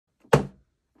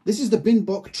This is the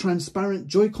Binbok transparent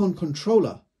Joycon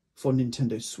controller for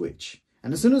Nintendo Switch.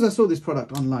 And as soon as I saw this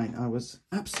product online, I was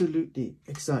absolutely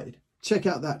excited. Check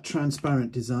out that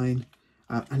transparent design.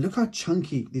 And look how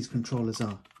chunky these controllers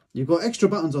are. You've got extra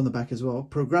buttons on the back as well,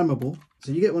 programmable.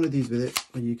 So you get one of these with it,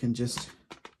 where you can just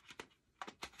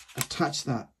attach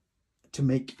that to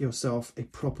make yourself a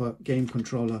proper game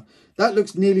controller. That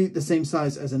looks nearly the same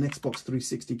size as an Xbox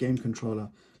 360 game controller.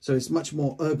 So it's much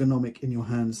more ergonomic in your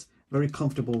hands, very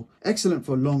comfortable, excellent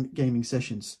for long gaming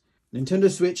sessions. Nintendo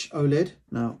Switch OLED.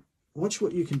 Now, watch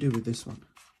what you can do with this one.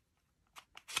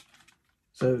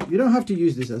 So you don't have to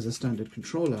use this as a standard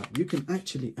controller. You can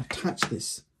actually attach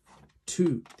this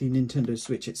to the Nintendo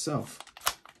Switch itself.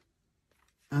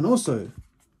 And also,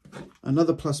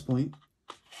 another plus point,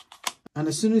 and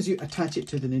as soon as you attach it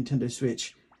to the Nintendo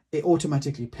Switch, it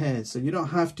automatically pairs. So you don't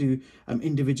have to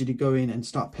individually go in and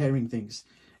start pairing things.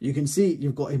 You can see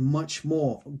you've got a much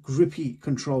more grippy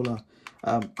controller,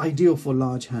 ideal for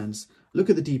large hands. Look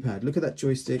at the D-pad, look at that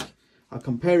joystick. I'll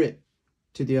compare it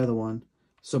to the other one.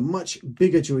 So much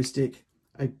bigger joystick,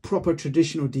 a proper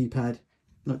traditional D-pad,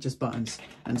 not just buttons.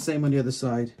 And same on the other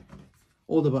side.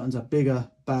 All the buttons are bigger,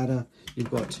 badder. You've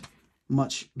got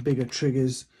much bigger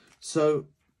triggers. So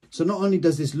not only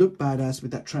does this look badass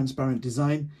with that transparent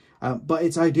design, but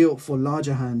it's ideal for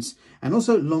larger hands and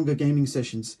also longer gaming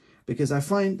sessions, because I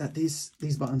find that these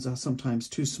buttons are sometimes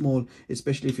too small,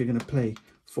 especially if you're going to play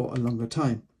for a longer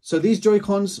time. So these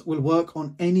Joy-Cons will work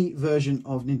on any version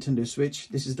of Nintendo Switch.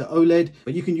 This is the OLED,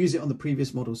 but you can use it on the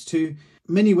previous models too.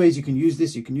 Many ways you can use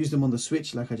this. You can use them on the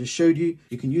Switch like I just showed you.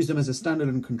 You can use them as a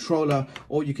standalone controller,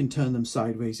 or you can turn them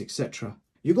sideways, etc.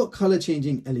 You've got color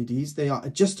changing LEDs. They are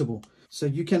adjustable. So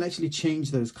you can actually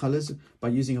change those colors by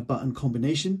using a button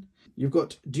combination. You've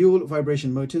got dual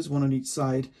vibration motors, one on each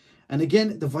side. And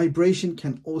again, the vibration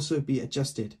can also be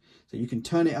adjusted. So you can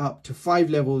turn it up to 5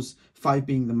 levels, 5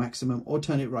 being the maximum, or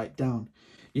turn it right down.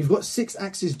 You've got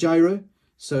 6-axis gyro,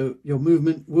 so your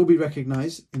movement will be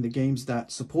recognized in the games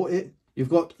that support it. You've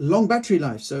got long battery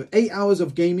life, so 8 hours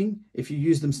of gaming if you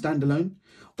use them standalone,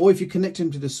 or if you connect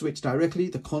them to the Switch directly,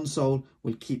 the console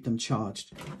will keep them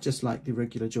charged, just like the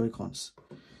regular Joy-Cons.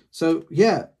 So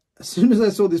yeah, as soon as I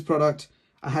saw this product,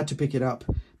 I had to pick it up.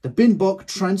 The Binbok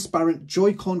transparent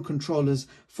Joy-Con controllers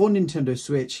for Nintendo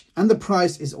Switch, and the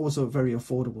price is also very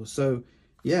affordable. So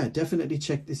yeah, definitely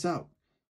check this out.